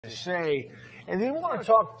say, and they don't want to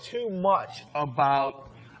talk too much about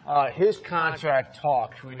his contract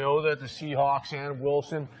talks. We know that the Seahawks and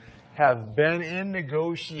Wilson have been in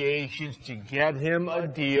negotiations to get him a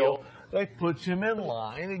deal that puts him in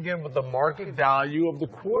line, again, with the market value of the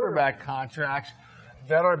quarterback contracts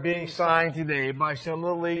that are being signed today by some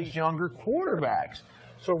of the league's younger quarterbacks.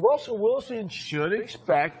 So Russell Wilson should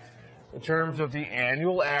expect, in terms of the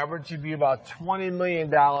annual average, to be about $20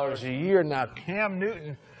 million a year. Now, Cam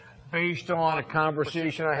Newton, based on a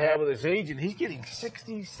conversation I had with his agent, he's getting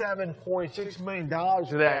 $67.6 million of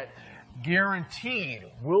that guaranteed.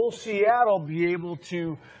 Will Seattle be able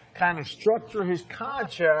to kind of structure his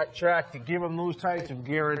contract to give him those types of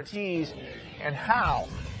guarantees, and how?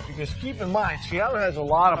 Because keep in mind, Seattle has a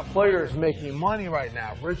lot of players making money right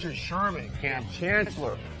now. Richard Sherman, Cam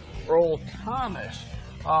Chancellor, Earl Thomas.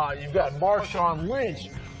 You've got Marshawn Lynch,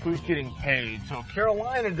 who's getting paid. So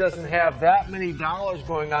Carolina doesn't have that many dollars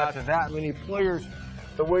going out to that many players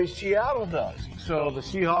the way Seattle does. So the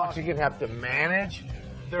Seahawks are going to have to manage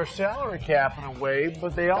their salary cap in a way,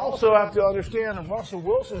 but they also have to understand that Russell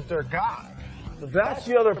Wilson's their guy. But that's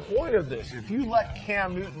the other point of this. If you let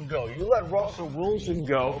Cam Newton go, you let Russell Wilson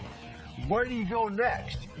go, where do you go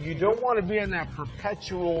next? You don't want to be in that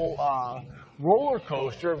perpetual roller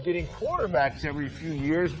coaster of getting quarterbacks every few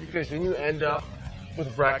years, because then you end up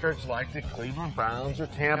with records like the Cleveland Browns or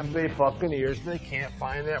Tampa Bay Buccaneers, and they can't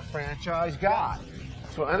find that franchise guy.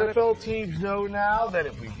 So NFL teams know now that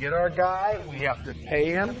if we get our guy, we have to pay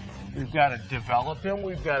him. We've got to develop him.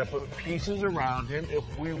 We've got to put pieces around him if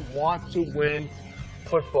we want to win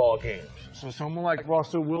football games. So someone like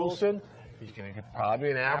Russell Wilson, he's going to get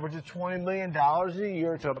probably an average of $20 million a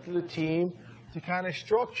year. It's up to the team to kind of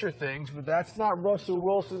structure things, but that's not Russell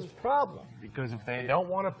Wilson's problem, because if they don't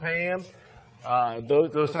want to pay him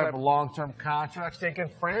those type of long-term contracts, they can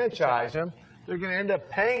franchise him. They're going to end up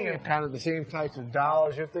paying him kind of the same types of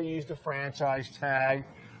dollars if they use the franchise tag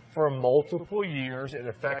for multiple years. It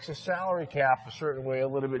affects the salary cap a certain way, a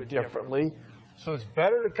little bit differently. So it's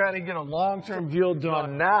better to kind of get a long-term deal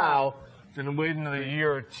done now than wait another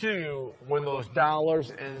year or two when those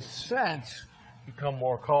dollars and cents become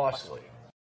more costly.